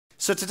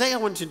So today I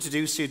want to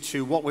introduce you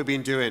to what we've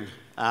been doing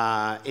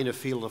in a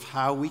field of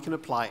how we can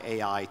apply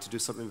AI to do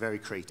something very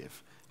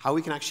creative, how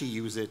we can actually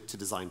use it to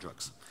design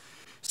drugs.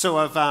 So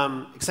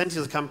Exscientia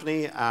is a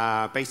company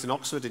based in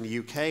Oxford in the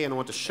UK, and I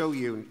want to show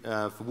you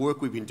the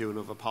work we've been doing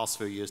over the past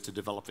few years to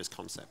develop this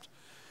concept.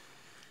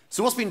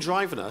 So what's been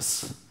driving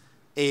us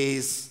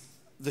is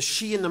the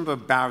sheer number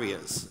of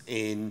barriers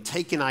in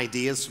taking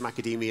ideas from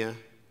academia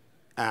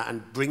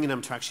and bringing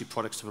them to actually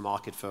products to the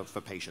market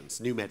for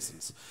patients, new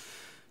medicines.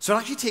 So it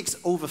actually takes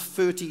over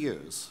 30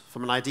 years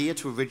from an idea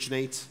to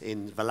originate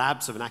in the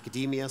labs of an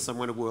academia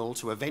somewhere in the world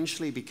to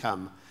eventually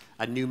become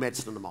a new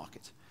medicine on the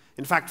market.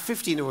 In fact,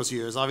 15 of those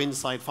years are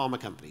inside pharma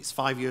companies,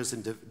 5 years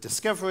in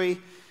discovery,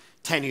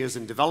 10 years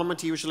in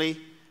development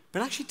usually,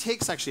 but it actually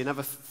takes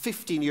another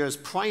 15 years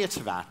prior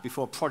to that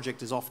before a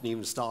project is often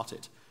even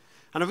started.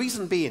 And the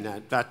reason being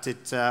that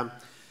it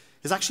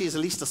is actually at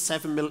least a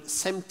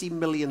 $70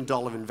 million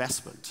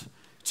investment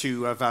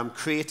to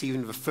create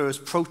even the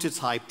first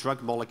prototype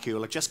drug molecule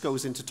that just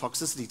goes into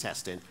toxicity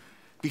testing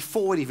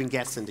before it even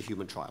gets into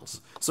human trials.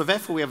 So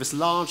therefore, we have this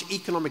large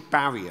economic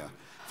barrier.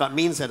 That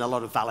means that a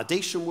lot of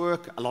validation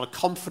work, a lot of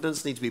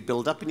confidence needs to be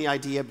built up in the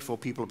idea before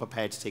people are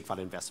prepared to take that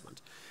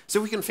investment.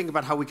 So we can think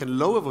about how we can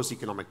lower those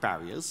economic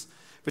barriers.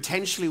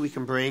 Potentially, we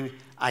can bring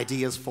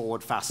ideas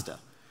forward faster.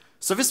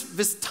 So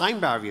this time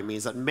barrier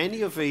means that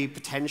many of the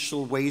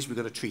potential ways we're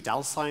going to treat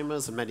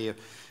Alzheimer's and many of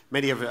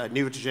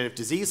neurodegenerative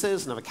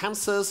diseases and other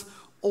cancers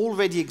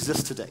already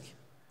exist today,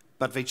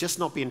 but they're just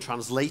not being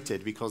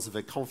translated because of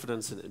the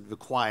confidence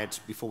required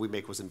before we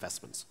make those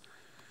investments.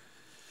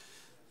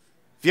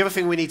 The other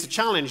thing we need to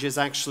challenge is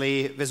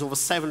actually there's over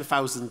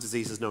 7,000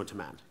 diseases known to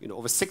man.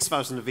 Over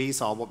 6,000 of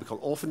these are what we call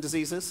orphan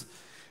diseases.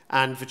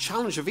 And the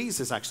challenge of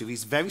these is actually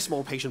these very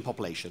small patient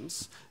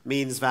populations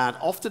means that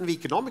often the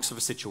economics of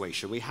a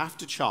situation, we have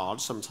to charge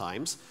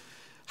sometimes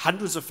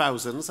hundreds of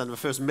thousands, and the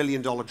first $1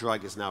 million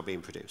drug is now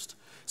being produced.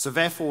 So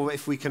therefore,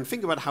 if we can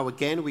think about how,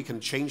 again, we can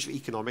change the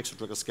economics of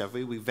drug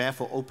discovery, we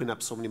therefore open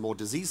up so many more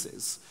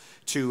diseases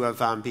to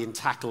being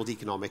tackled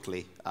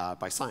economically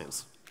by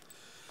science.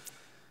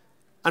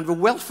 And the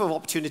wealth of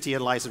opportunity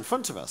that lies in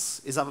front of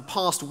us is that the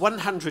past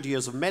 100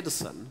 years of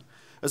medicine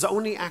has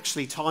only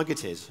actually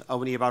targeted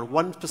only about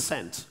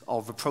 1%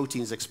 of the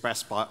proteins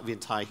expressed by the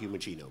entire human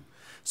genome.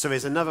 So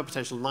there's another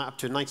potential up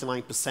to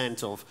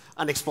 99% of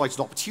unexploited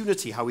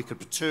opportunity how we could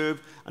perturb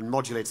and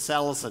modulate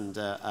cells and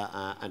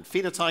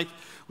phenotype,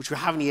 which we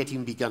haven't yet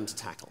even begun to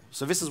tackle.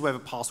 So this is where the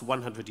past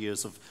 100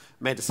 years of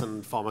medicine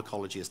and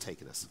pharmacology has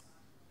taken us.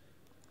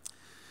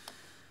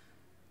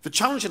 The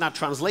challenge in that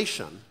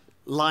translation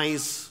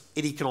lies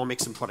in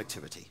economics and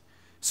productivity.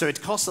 So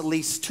it costs at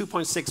least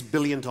 $2.6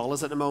 billion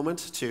at the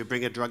moment to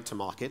bring a drug to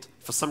market.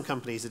 For some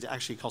companies, it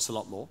actually costs a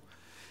lot more.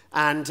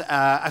 And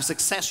our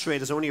success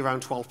rate is only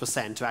around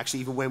 12% to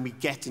actually even when we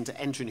get into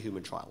entering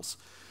human trials.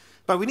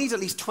 But we need at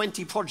least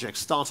 20 projects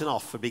starting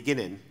off for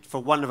beginning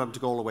for one of them to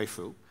go all the way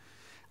through.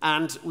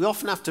 And we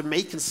often have to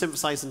make and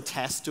synthesize and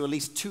test to at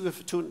least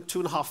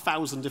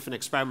 2,500 different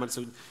experiments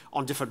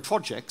on different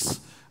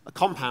projects,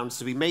 compounds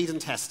to be made and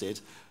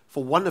tested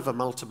for one of them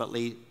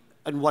ultimately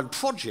in one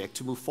project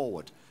to move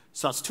forward.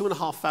 So that's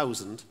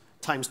 2,500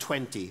 times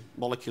 20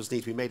 molecules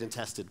need to be made and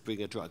tested to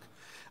bring a drug.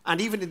 And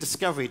even in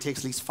discovery, it takes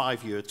at least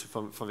 5 years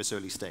from this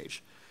early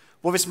stage.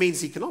 What this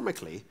means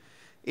economically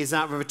is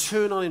that the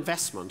return on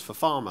investment for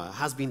pharma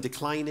has been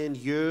declining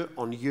year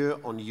on year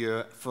on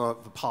year for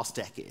the past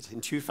decade. In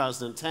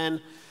 2010,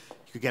 you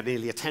could get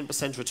nearly a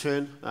 10%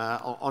 return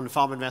on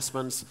pharma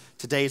investments.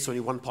 Today, it's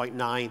only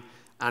 1.9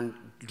 and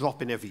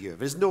dropping every year.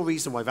 There's no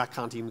reason why that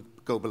can't even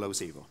go below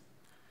zero.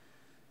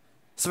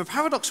 So the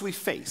paradox we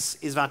face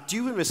is that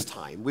during this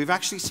time, we've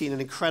actually seen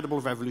an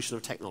incredible revolution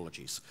of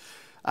technologies.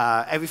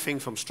 Everything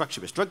from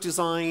structure-based drug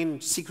design,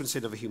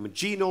 sequencing of a human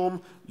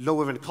genome,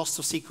 lowering the cost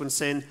of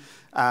sequencing,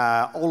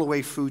 all the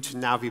way through to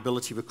now the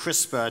ability with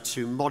CRISPR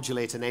to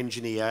modulate and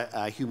engineer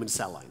human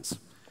cell lines.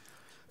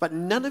 But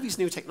none of these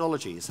new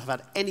technologies have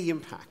had any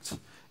impact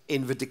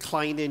in the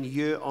declining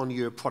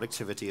year-on-year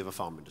productivity of the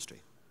pharma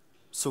industry.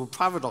 So the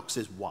paradox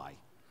is why?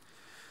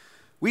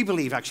 We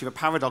believe, actually, the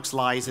paradox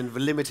lies in the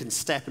limiting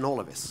step in all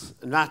of this,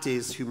 and that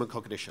is human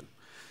cognition.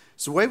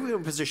 So where we're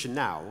in position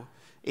now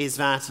is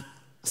that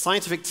a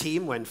scientific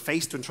team, when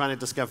faced with trying to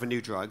discover a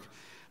new drug,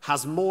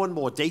 has more and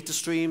more data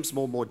streams,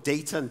 more and more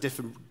data and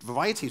different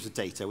varieties of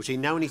data, which they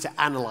now need to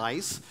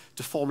analyze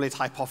to formulate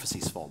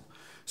hypotheses from.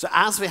 So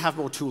as they have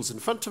more tools in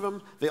front of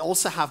them, they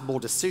also have more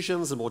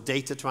decisions and more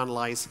data to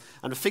analyze.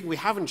 And the thing we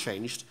haven't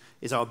changed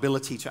is our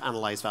ability to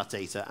analyze that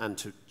data and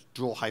to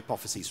draw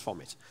hypotheses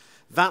from it.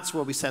 That's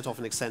where we set off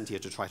in Exscientia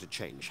to try to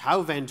change.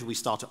 How then do we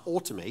start to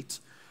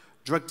automate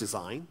drug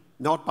design,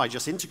 not by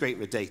just integrating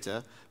the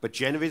data, but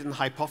generating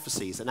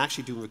hypotheses and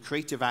actually doing the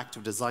creative act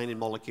of designing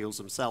molecules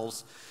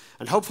themselves.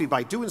 And hopefully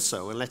by doing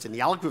so and letting the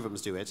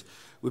algorithms do it,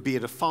 we'll be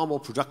in a far more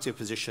productive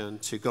position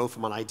to go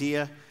from an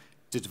idea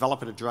to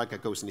developing a drug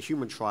that goes into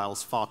human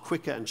trials far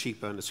quicker and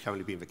cheaper than is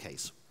currently being the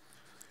case.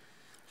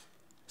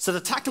 So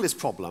to tackle this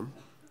problem,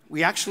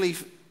 we actually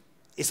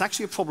it's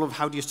actually a problem of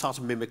how do you start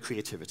to mimic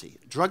creativity.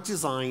 Drug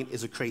design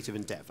is a creative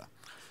endeavor.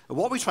 And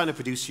what we're trying to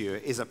produce here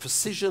is a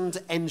precision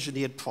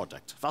engineered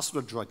product. That's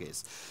what a drug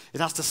is. It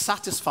has to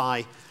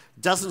satisfy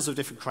dozens of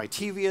different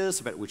criteria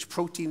about which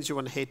proteins you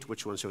want to hit,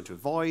 which ones you want to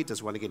avoid, does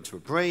it want to get into a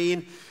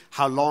brain,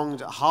 how long,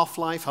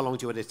 half-life, how long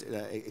do you want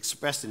it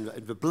expressed in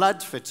the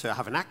blood for it to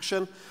have an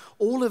action.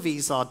 All of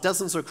these are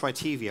dozens of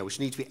criteria which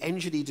need to be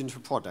engineered into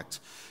a product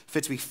for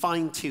it to be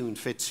fine-tuned,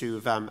 for it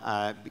to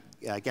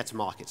get to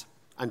market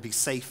and be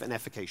safe and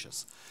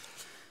efficacious.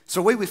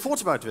 So the way we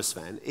thought about this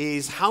then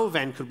is how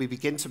then could we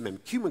begin to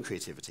mimic human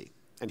creativity?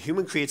 And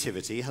human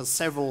creativity has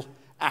several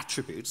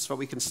attributes that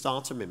we can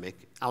start to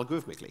mimic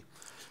algorithmically.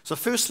 So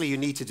firstly, you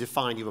need to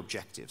define your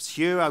objectives.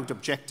 Here, our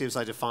objectives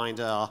I defined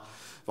are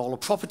all the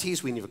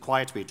properties we need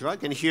required to be a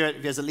drug. And here,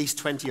 there's at least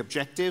 20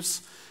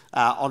 objectives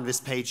on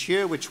this page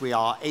here, which we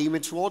are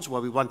aiming towards,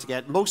 where we want to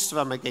get most of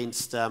them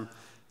against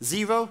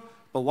 0,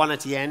 but one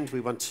at the end we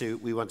want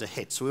to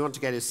hit. So we want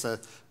to get is,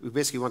 we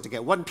basically want to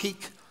get one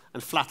peak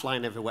and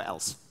flatline everywhere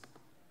else.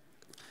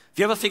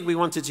 The other thing we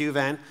want to do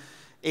then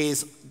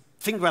is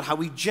think about how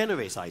we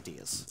generate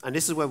ideas. And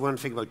this is where we want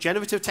to think about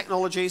generative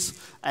technologies,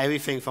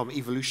 everything from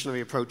evolutionary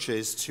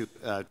approaches to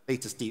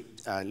latest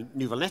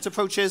neural net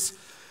approaches.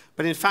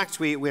 But in fact,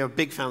 we are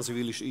big fans of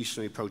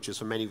evolutionary approaches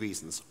for many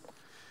reasons.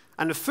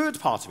 And the third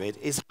part of it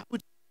is how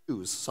do you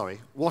choose,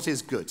 what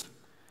is good?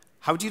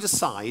 How do you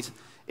decide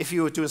if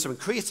you are doing something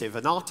creative?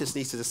 An artist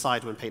needs to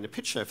decide when painting a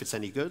picture if it's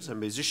any good. A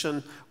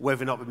musician,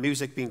 whether or not the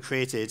music being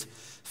created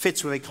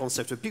fits with a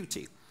concept of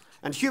beauty.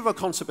 And here our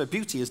concept of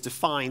beauty is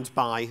defined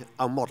by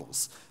our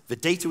models, the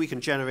data we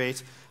can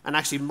generate, and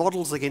actually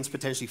models against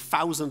potentially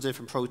thousands of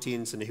different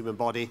proteins in the human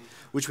body,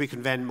 which we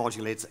can then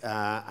modulate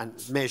and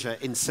measure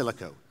in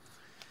silico.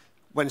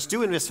 When it's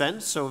doing this then,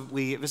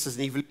 this is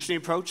an evolutionary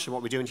approach, and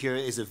what we're doing here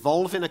is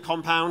evolving a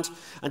compound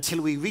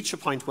until we reach a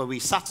point where we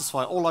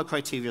satisfy all our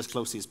criteria as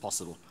closely as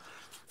possible.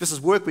 This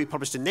is work we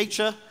published in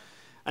Nature,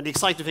 and the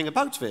exciting thing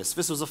about this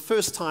was the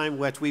first time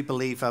where we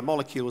believe a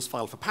molecule was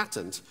filed for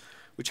patent,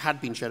 which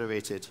had been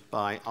generated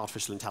by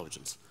artificial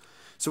intelligence.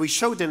 So we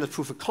showed in the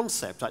proof of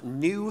concept that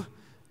new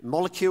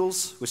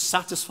molecules which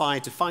satisfy a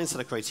defined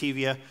set of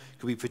criteria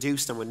could be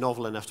produced and were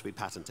novel enough to be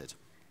patented.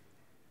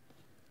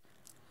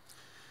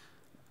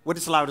 What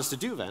it's allowed us to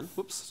do then,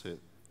 go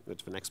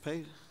to the next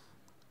page,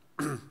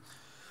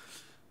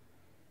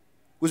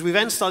 was we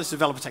then started to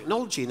develop a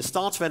technology and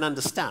start to then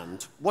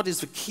understand what is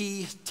the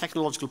key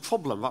technological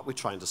problem that we're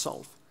trying to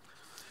solve.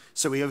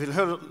 So we have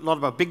heard a lot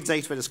about big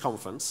data at this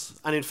conference,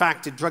 and in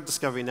fact, in drug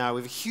discovery now,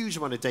 we have a huge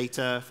amount of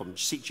data from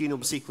genome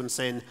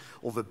sequencing,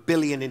 over 1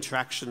 billion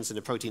interactions in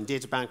a protein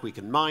data bank we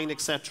can mine,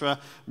 etc.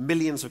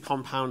 Millions of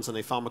compounds and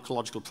their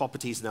pharmacological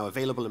properties now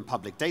available in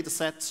public data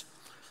sets.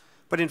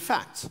 But in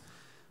fact,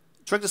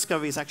 drug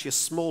discovery is actually a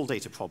small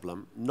data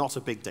problem, not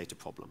a big data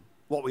problem.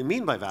 What we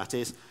mean by that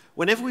is,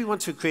 whenever we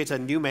want to create a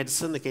new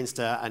medicine against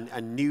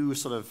a new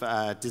sort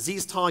of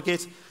disease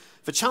target,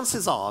 the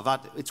chances are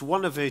that it's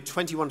one of the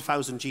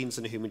 21,000 genes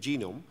in the human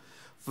genome,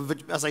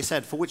 as I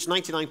said, for which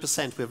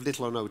 99% we have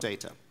little or no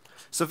data.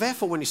 So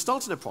therefore, when you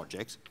start in a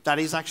project that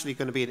is actually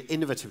going to be an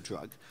innovative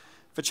drug,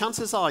 the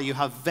chances are you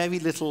have very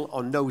little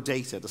or no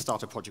data to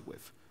start a project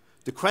with.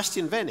 The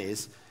question then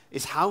is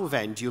how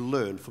then do you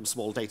learn from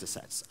small data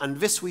sets?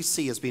 And this we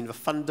see as being the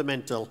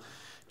fundamental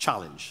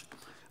challenge.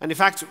 And in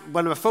fact,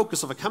 one of the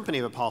focus of a company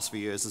over the past few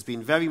years has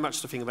been very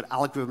much to think about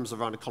algorithms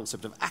around the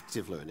concept of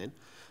active learning.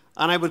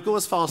 And I would go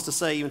as far as to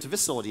say, even to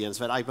this audience,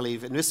 that I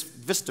believe in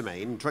this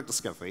domain, drug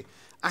discovery,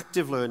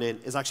 active learning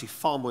is actually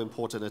far more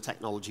important in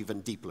technology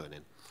than deep learning.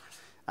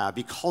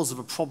 Because of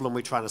a problem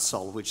we're trying to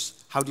solve, which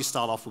is how do you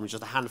start off with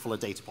just a handful of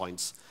data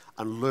points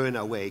and learn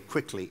our way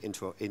quickly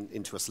into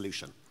a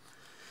solution.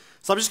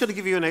 So I'm just going to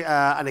give you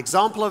an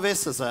example of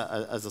this as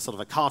a sort of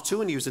a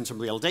cartoon using some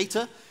real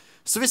data.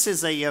 So this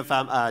is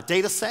a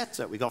data set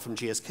that we got from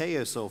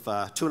GSK, so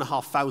of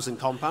 2,500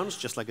 compounds,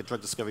 just like a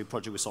drug discovery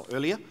project we saw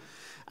earlier.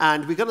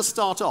 And we're going to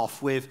start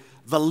off with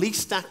the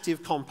least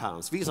active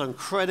compounds. These are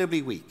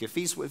incredibly weak. If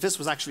this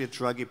was actually a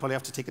drug, you'd probably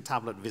have to take a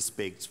tablet this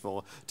big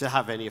to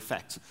have any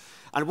effect.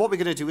 And what we're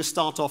going to do is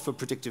start off with a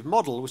predictive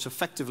model, which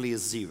effectively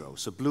is 0.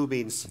 So blue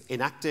means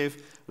inactive,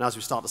 and as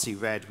we start to see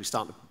red, we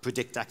start to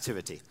predict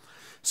activity.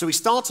 So we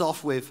start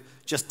off with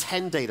just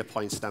 10 data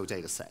points in our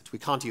data set. We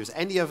can't use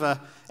any other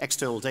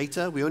external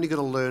data. We're only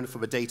going to learn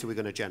from the data we're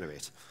going to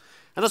generate.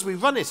 And as we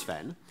run it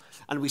then,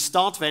 and we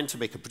start then to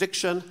make a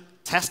prediction,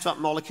 test that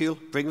molecule,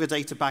 bring the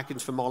data back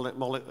into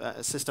the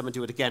system and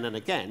do it again and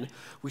again,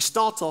 we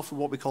start off with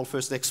what we call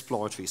first an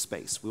exploratory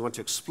space. We want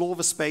to explore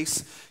the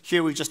space.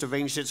 Here we've just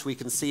arranged it so we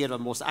can see it,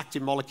 and most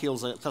active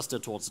molecules are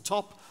clustered towards the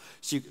top,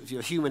 so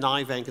your human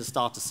eye then can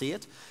start to see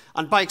it.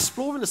 And by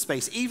exploring the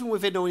space, even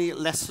within only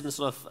less than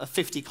sort of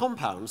 50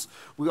 compounds,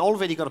 we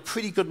already got a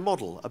pretty good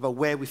model about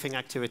where we think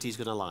activity is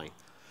going to lie.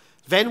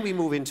 Then we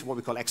move into what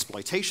we call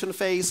exploitation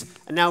phase,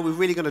 and now we're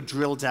really going to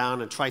drill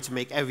down and try to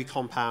make every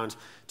compound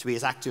to be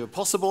as active as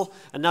possible.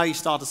 And now you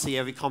start to see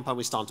every compound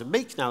we start to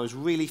make now is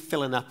really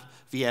filling up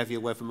the area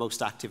where the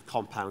most active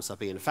compounds are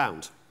being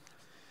found.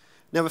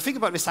 Now, we think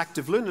about this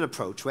active learning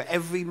approach where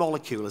every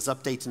molecule is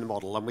updating the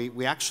model, and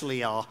we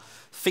actually are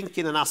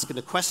thinking and asking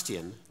a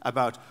question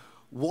about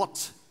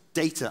what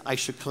data I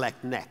should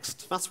collect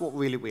next. That's what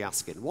really we're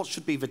asking. What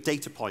should be the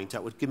data point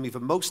that would give me the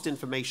most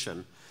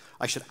information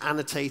I should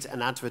annotate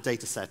and add to the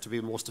data set to be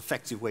the most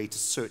effective way to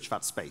search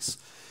that space?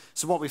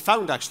 So what we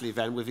found actually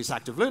then with this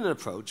active learning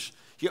approach,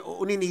 you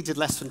only needed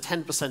less than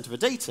 10% of the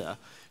data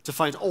to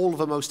find all of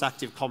the most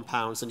active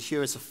compounds, and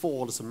here is a 4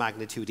 orders of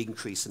magnitude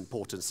increase in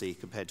potency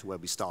compared to where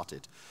we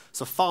started.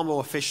 So far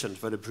more efficient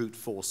than a brute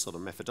force sort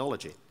of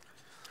methodology.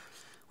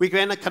 We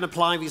then can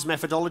apply these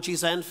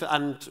methodologies then,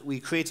 and we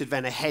created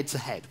then a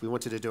head-to-head. We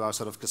wanted to do our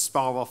sort of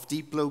Kasparov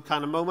deep blue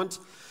kind of moment.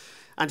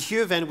 And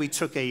here then we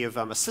took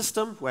a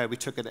system where we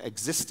took an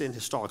existing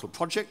historical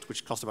project,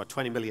 which cost about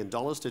 $20 million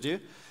to do,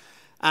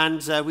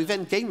 and we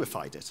then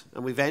gamified it.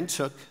 And we then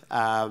took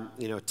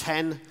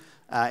 10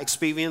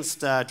 experienced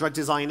drug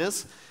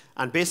designers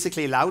and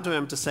basically allowed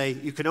them to say,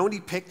 you can only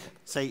pick,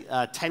 say,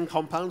 10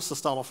 compounds to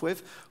start off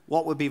with.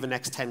 What would be the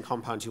next 10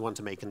 compounds you want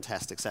to make and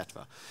test,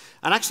 etc.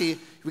 And actually,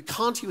 we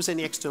can't use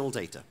any external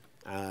data.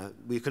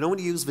 We can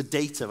only use the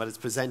data that is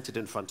presented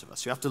in front of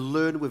us. You have to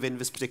learn within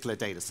this particular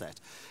data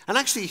set. And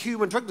actually,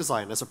 human drug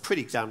designers are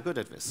pretty damn good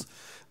at this.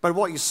 But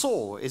what you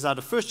saw is that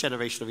the first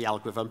generation of the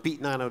algorithm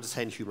beat 9 out of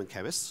 10 human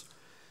chemists.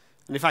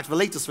 And in fact, the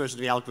latest version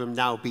of the algorithm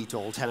now beat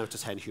all 10 out of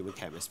 10 human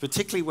chemists,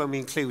 particularly when we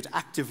include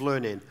active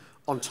learning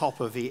on top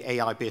of the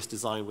AI-based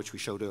design which we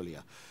showed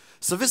earlier.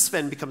 So this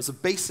then becomes the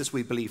basis,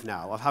 we believe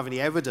now, of having the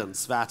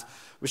evidence that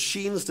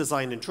machines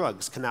designing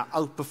drugs can now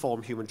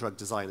outperform human drug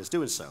designers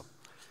doing so.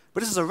 But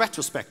this is a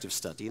retrospective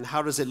study, and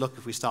how does it look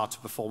if we start to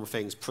perform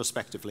things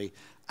prospectively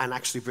and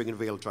actually bring in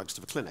real drugs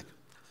to the clinic?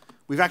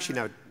 We've actually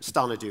now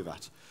started to do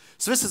that.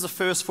 So this is the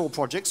first 4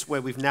 projects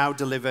where we've now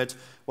delivered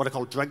what are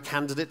called drug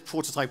candidate,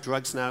 prototype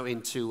drugs now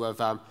into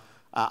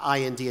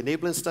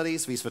IND-enabling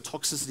studies. These are the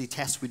toxicity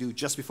tests we do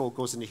just before it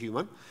goes into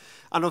human.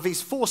 And of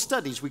these 4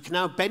 studies, we can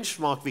now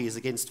benchmark these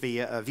against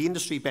the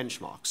industry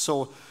benchmarks.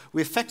 So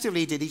we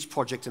effectively did each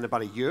project in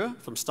about a year,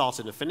 from start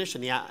to finish,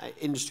 and the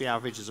industry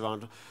average is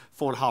around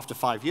 4.5 to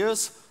 5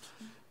 years.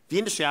 The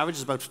industry average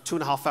is about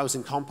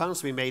 2,500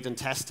 compounds we made and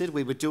tested.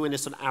 We were doing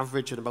this on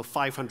average at about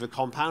 500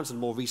 compounds, and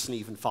more recently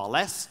even far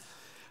less.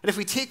 And if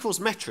we take those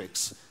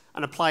metrics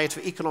and apply it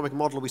to the economic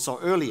model we saw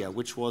earlier,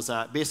 which was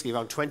basically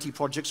around 20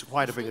 projects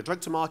required to bring a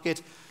drug to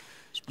market,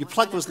 you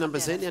plug those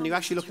numbers in, and you're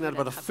actually looking at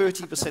about a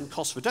 30%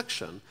 cost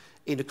reduction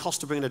in the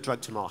cost of bringing a drug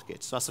to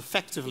market. So that's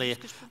effectively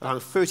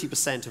around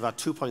 30% of our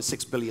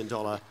 $2.6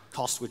 billion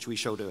cost, which we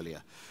showed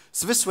earlier.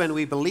 So this one,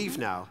 we believe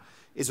now,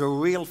 is a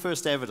real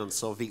first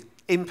evidence of the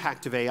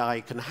impact of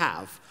AI can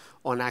have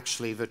on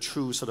actually the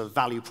true sort of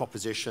value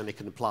proposition it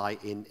can apply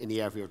in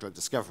the area of drug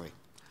discovery.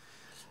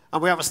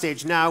 And we're at a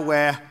stage now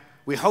where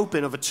we're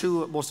hoping of the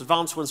 2 most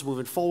advanced ones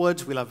moving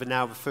forward. We'll have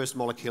now the first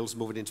molecules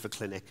moving into the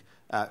clinic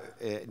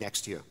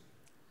next year.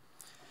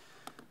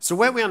 So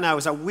where we are now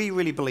is that we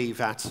really believe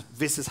that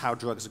this is how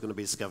drugs are going to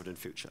be discovered in the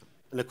future.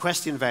 And the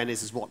question then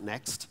is what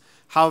next?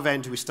 How then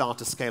do we start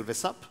to scale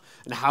this up?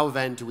 And how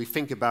then do we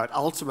think about,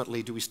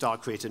 ultimately, do we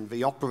start creating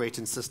the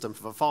operating system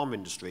for the pharma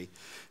industry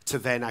to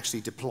then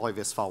actually deploy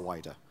this far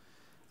wider?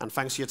 And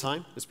thanks for your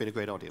time. It's been a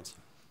great audience.